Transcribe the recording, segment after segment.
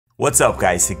What's up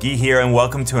guys, Sagi here and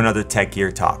welcome to another Tech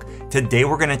Gear Talk. Today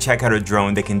we're gonna check out a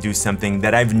drone that can do something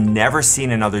that I've never seen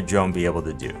another drone be able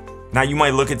to do. Now you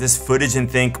might look at this footage and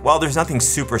think, well, there's nothing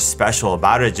super special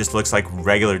about it, it just looks like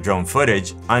regular drone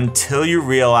footage, until you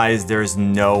realize there's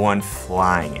no one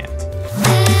flying it.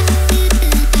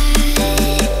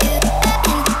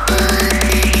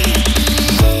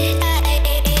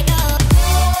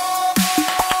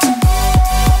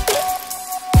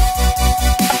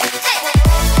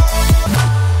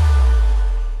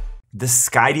 The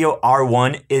Skydio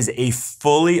R1 is a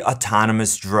fully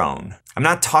autonomous drone. I'm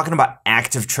not talking about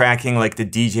active tracking like the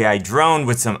DJI drone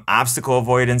with some obstacle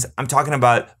avoidance. I'm talking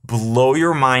about blow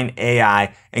your mind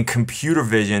AI and computer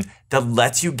vision that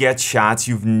lets you get shots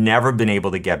you've never been able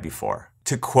to get before.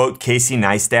 To quote Casey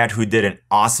Neistat, who did an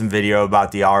awesome video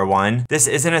about the R1, this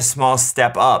isn't a small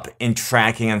step up in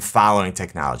tracking and following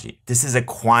technology. This is a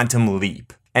quantum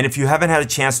leap. And if you haven't had a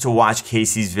chance to watch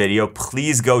Casey's video,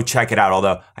 please go check it out.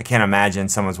 Although I can't imagine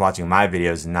someone's watching my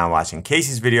videos and not watching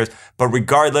Casey's videos. But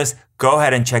regardless, go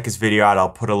ahead and check his video out. I'll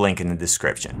put a link in the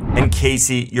description. And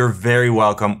Casey, you're very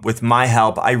welcome. With my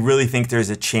help, I really think there's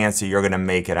a chance that you're gonna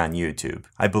make it on YouTube.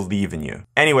 I believe in you.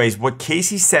 Anyways, what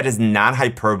Casey said is not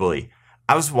hyperbole.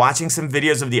 I was watching some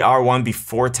videos of the R1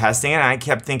 before testing it and I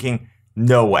kept thinking,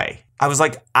 no way. I was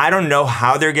like, I don't know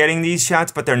how they're getting these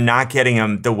shots, but they're not getting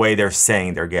them the way they're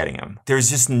saying they're getting them. There's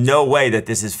just no way that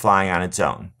this is flying on its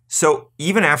own. So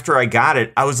even after I got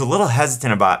it, I was a little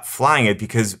hesitant about flying it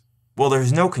because, well,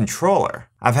 there's no controller.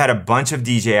 I've had a bunch of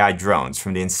DJI drones,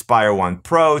 from the Inspire 1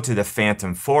 Pro to the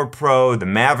Phantom 4 Pro, the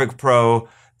Mavic Pro,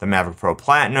 the Mavic Pro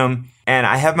Platinum, and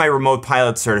I have my remote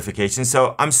pilot certification,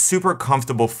 so I'm super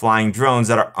comfortable flying drones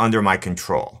that are under my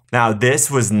control. Now, this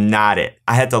was not it.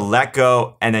 I had to let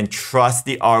go and then trust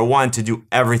the R1 to do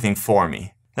everything for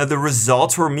me. Now, the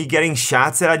results were me getting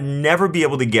shots that I'd never be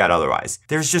able to get otherwise.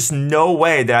 There's just no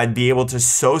way that I'd be able to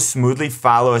so smoothly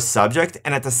follow a subject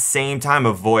and at the same time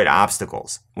avoid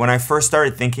obstacles. When I first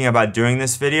started thinking about doing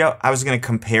this video, I was gonna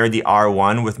compare the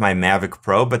R1 with my Mavic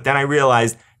Pro, but then I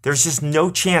realized there's just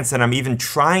no chance that I'm even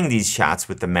trying these shots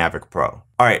with the Mavic Pro.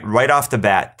 All right, right off the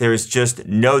bat, there's just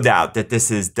no doubt that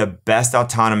this is the best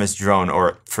autonomous drone,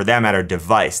 or for that matter,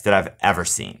 device that I've ever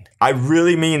seen. I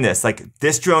really mean this, like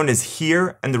this drone is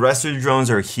here and the rest of the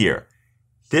drones are here.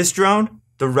 This drone,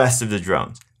 the rest of the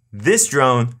drones. This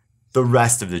drone, the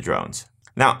rest of the drones.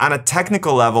 Now, on a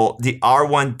technical level, the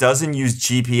R1 doesn't use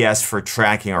GPS for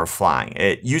tracking or flying.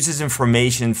 It uses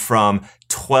information from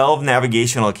 12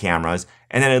 navigational cameras,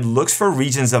 and then it looks for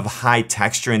regions of high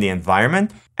texture in the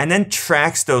environment, and then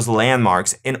tracks those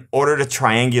landmarks in order to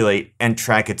triangulate and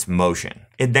track its motion.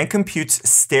 It then computes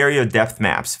stereo depth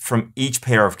maps from each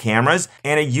pair of cameras,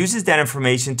 and it uses that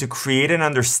information to create an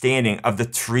understanding of the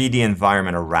 3D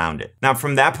environment around it. Now,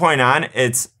 from that point on,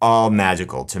 it's all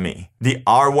magical to me. The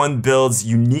R1 builds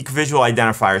unique visual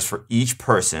identifiers for each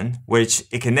person, which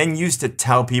it can then use to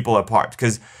tell people apart,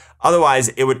 because otherwise,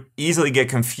 it would easily get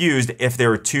confused if there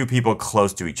were two people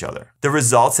close to each other. The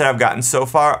results that I've gotten so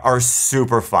far are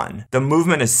super fun. The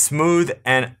movement is smooth,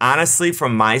 and honestly,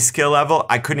 from my skill level,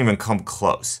 I couldn't even come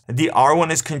close. The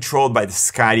R1 is controlled by the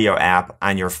Skydio app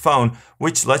on your phone,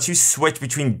 which lets you switch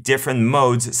between different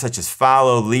modes such as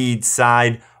follow, lead,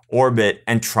 side, orbit,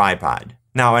 and tripod.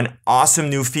 Now, an awesome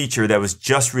new feature that was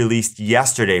just released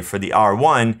yesterday for the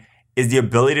R1 is the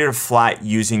ability to fly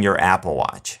using your Apple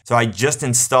Watch. So I just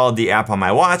installed the app on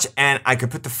my watch and I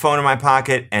could put the phone in my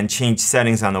pocket and change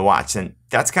settings on the watch, and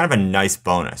that's kind of a nice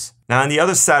bonus. Now, on the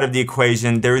other side of the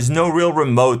equation, there is no real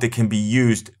remote that can be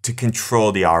used to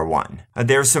control the R1.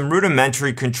 There are some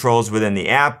rudimentary controls within the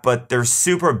app, but they're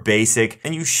super basic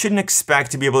and you shouldn't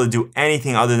expect to be able to do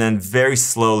anything other than very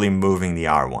slowly moving the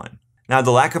R1. Now,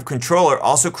 the lack of controller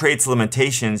also creates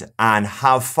limitations on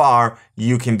how far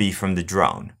you can be from the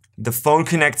drone. The phone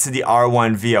connects to the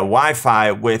R1 via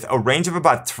Wi-Fi with a range of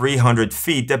about 300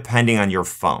 feet depending on your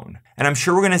phone. And I'm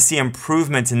sure we're gonna see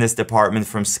improvements in this department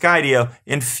from Skydio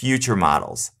in future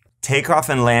models. Takeoff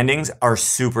and landings are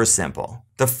super simple.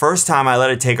 The first time I let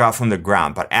it take off from the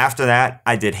ground, but after that,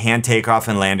 I did hand takeoff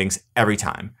and landings every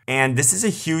time. And this is a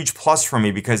huge plus for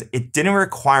me because it didn't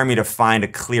require me to find a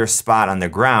clear spot on the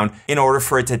ground in order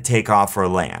for it to take off or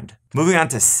land. Moving on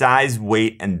to size,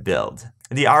 weight, and build.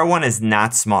 The R1 is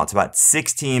not small, it's about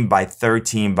 16 by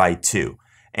 13 by 2,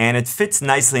 and it fits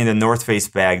nicely in the North Face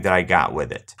bag that I got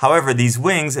with it. However, these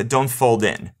wings don't fold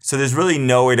in, so there's really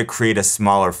no way to create a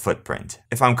smaller footprint.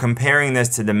 If I'm comparing this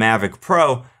to the Mavic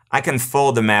Pro, I can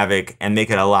fold the Mavic and make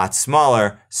it a lot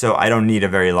smaller, so I don't need a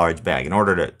very large bag. In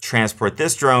order to transport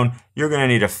this drone, you're gonna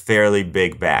need a fairly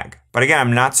big bag. But again,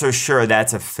 I'm not so sure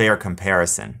that's a fair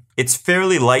comparison. It's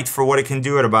fairly light for what it can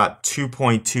do at about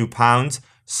 2.2 pounds,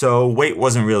 so weight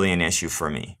wasn't really an issue for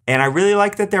me. And I really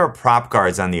like that there are prop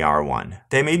guards on the R1.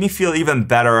 They made me feel even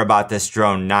better about this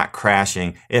drone not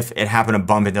crashing if it happened to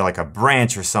bump into like a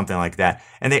branch or something like that.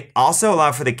 And they also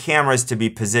allow for the cameras to be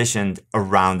positioned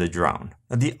around the drone.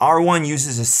 Now, the R1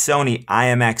 uses a Sony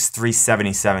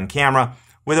IMX377 camera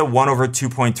with a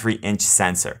 1/2.3-inch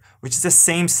sensor, which is the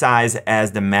same size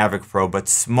as the Mavic Pro but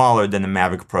smaller than the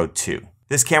Mavic Pro 2.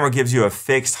 This camera gives you a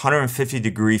fixed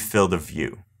 150-degree field of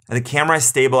view. Now, the camera is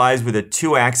stabilized with a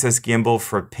 2-axis gimbal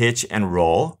for pitch and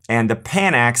roll, and the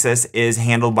pan axis is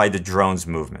handled by the drone's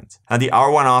movement. Now, the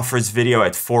R1 offers video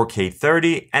at 4K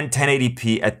 30 and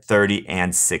 1080p at 30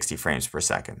 and 60 frames per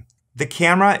second. The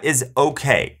camera is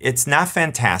okay. It's not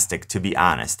fantastic, to be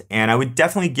honest, and I would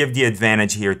definitely give the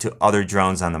advantage here to other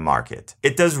drones on the market.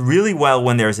 It does really well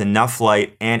when there's enough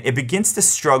light, and it begins to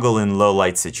struggle in low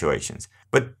light situations.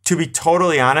 But to be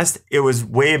totally honest, it was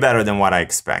way better than what I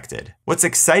expected. What's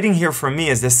exciting here for me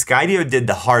is that Skydio did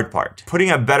the hard part. Putting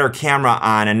a better camera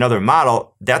on another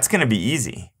model, that's gonna be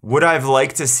easy. Would I have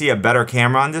liked to see a better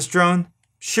camera on this drone?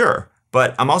 Sure,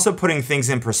 but I'm also putting things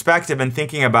in perspective and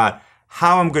thinking about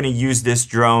how I'm gonna use this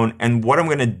drone and what I'm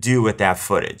gonna do with that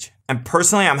footage. And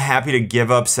personally, I'm happy to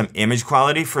give up some image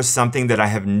quality for something that I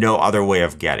have no other way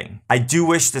of getting. I do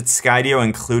wish that Skydio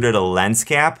included a lens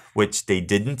cap, which they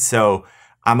didn't, so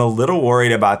I'm a little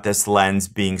worried about this lens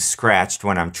being scratched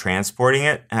when I'm transporting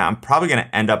it. And I'm probably gonna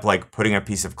end up like putting a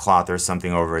piece of cloth or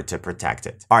something over it to protect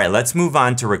it. All right, let's move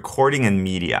on to recording and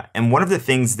media. And one of the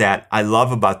things that I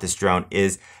love about this drone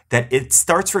is that it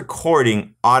starts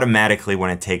recording automatically when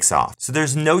it takes off. So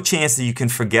there's no chance that you can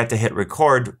forget to hit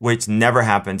record, which never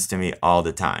happens to me all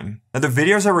the time. Now the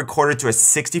videos are recorded to a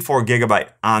 64GB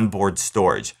onboard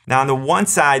storage. Now on the one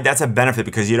side, that's a benefit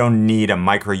because you don't need a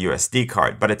micro SD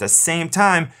card, but at the same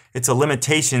time, it's a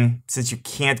limitation since you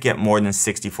can't get more than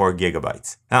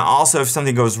 64GB. Now also, if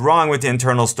something goes wrong with the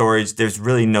internal storage, there's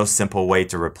really no simple way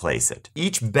to replace it.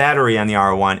 Each battery on the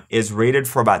R1 is rated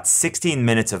for about 16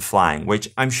 minutes of flying, which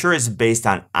I'm sure is based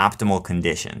on optimal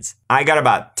conditions. I got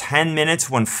about 10 minutes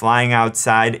when flying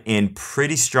outside in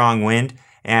pretty strong wind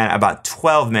and about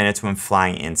 12 minutes when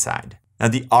flying inside. Now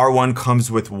the R1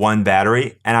 comes with one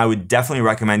battery, and I would definitely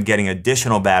recommend getting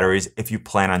additional batteries if you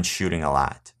plan on shooting a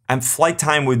lot. And flight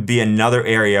time would be another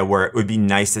area where it would be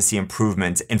nice to see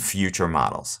improvements in future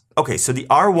models. Okay, so the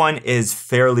R1 is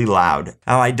fairly loud.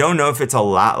 Now I don't know if it's a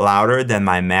lot louder than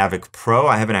my Mavic Pro.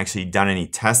 I haven't actually done any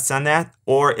tests on that,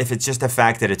 or if it's just the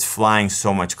fact that it's flying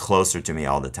so much closer to me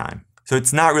all the time. So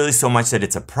it's not really so much that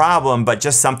it's a problem, but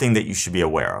just something that you should be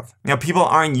aware of. Now, people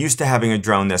aren't used to having a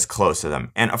drone this close to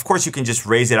them. And of course, you can just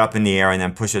raise it up in the air and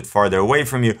then push it farther away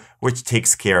from you, which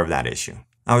takes care of that issue.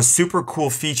 Now, a super cool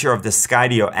feature of the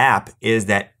Skydio app is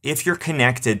that if you're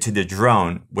connected to the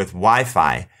drone with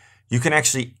Wi-Fi, you can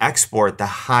actually export the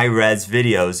high-res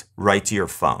videos right to your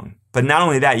phone. But not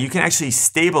only that, you can actually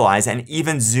stabilize and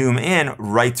even zoom in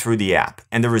right through the app,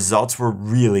 and the results were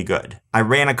really good. I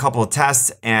ran a couple of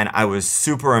tests and I was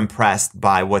super impressed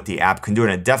by what the app can do,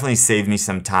 and it definitely saved me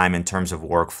some time in terms of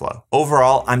workflow.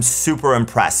 Overall, I'm super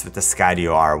impressed with the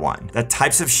Skydio R1. The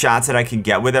types of shots that I can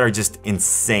get with it are just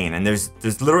insane, and there's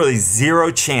literally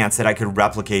zero chance that I could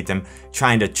replicate them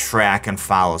trying to track and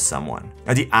follow someone.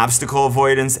 Now, the obstacle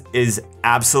avoidance is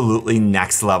absolutely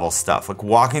next level stuff. Like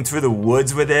walking through the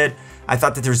woods with it, I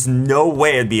thought that there's no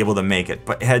way I'd be able to make it,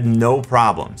 but it had no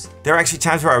problems. There were actually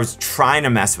times where I was trying to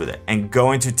mess with it and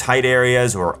go into tight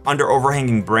areas or under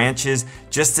overhanging branches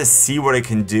just to see what it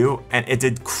can do, and it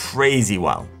did crazy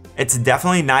well. It's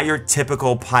definitely not your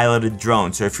typical piloted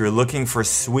drone, so if you're looking for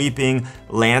sweeping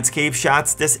landscape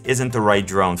shots, this isn't the right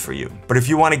drone for you. But if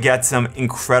you want to get some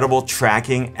incredible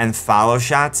tracking and follow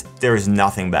shots, there is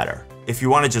nothing better. If you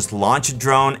want to just launch a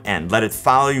drone and let it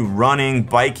follow you running,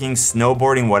 biking,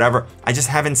 snowboarding, whatever, I just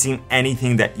haven't seen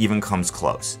anything that even comes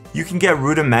close. You can get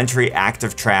rudimentary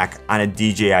active track on a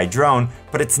DJI drone,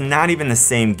 but it's not even the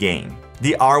same game.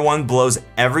 The R1 blows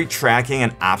every tracking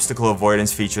and obstacle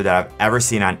avoidance feature that I've ever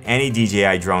seen on any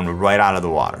DJI drone right out of the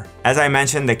water. As I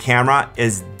mentioned, the camera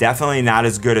is definitely not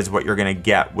as good as what you're gonna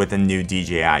get with a new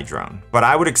DJI drone. But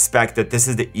I would expect that this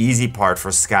is the easy part for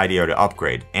Skydio to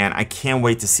upgrade, and I can't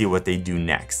wait to see what they do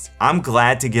next. I'm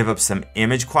glad to give up some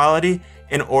image quality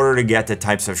in order to get the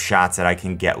types of shots that I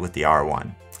can get with the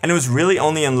R1. And it was really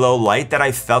only in low light that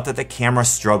I felt that the camera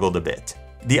struggled a bit.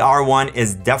 The R1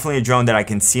 is definitely a drone that I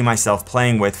can see myself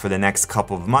playing with for the next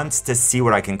couple of months to see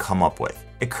what I can come up with.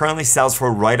 It currently sells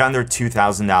for right under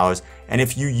 $2,000. And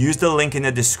if you use the link in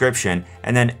the description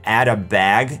and then add a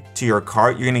bag to your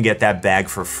cart, you're gonna get that bag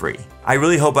for free. I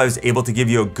really hope I was able to give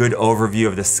you a good overview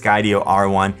of the Skydio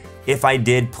R1. If I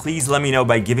did, please let me know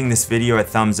by giving this video a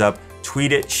thumbs up,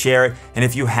 tweet it, share it, and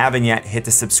if you haven't yet, hit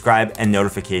the subscribe and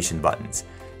notification buttons.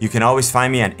 You can always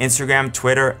find me on Instagram,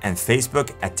 Twitter, and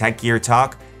Facebook at Tech Gear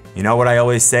Talk. You know what I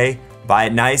always say, buy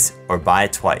it nice or buy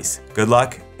it twice. Good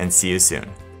luck and see you soon.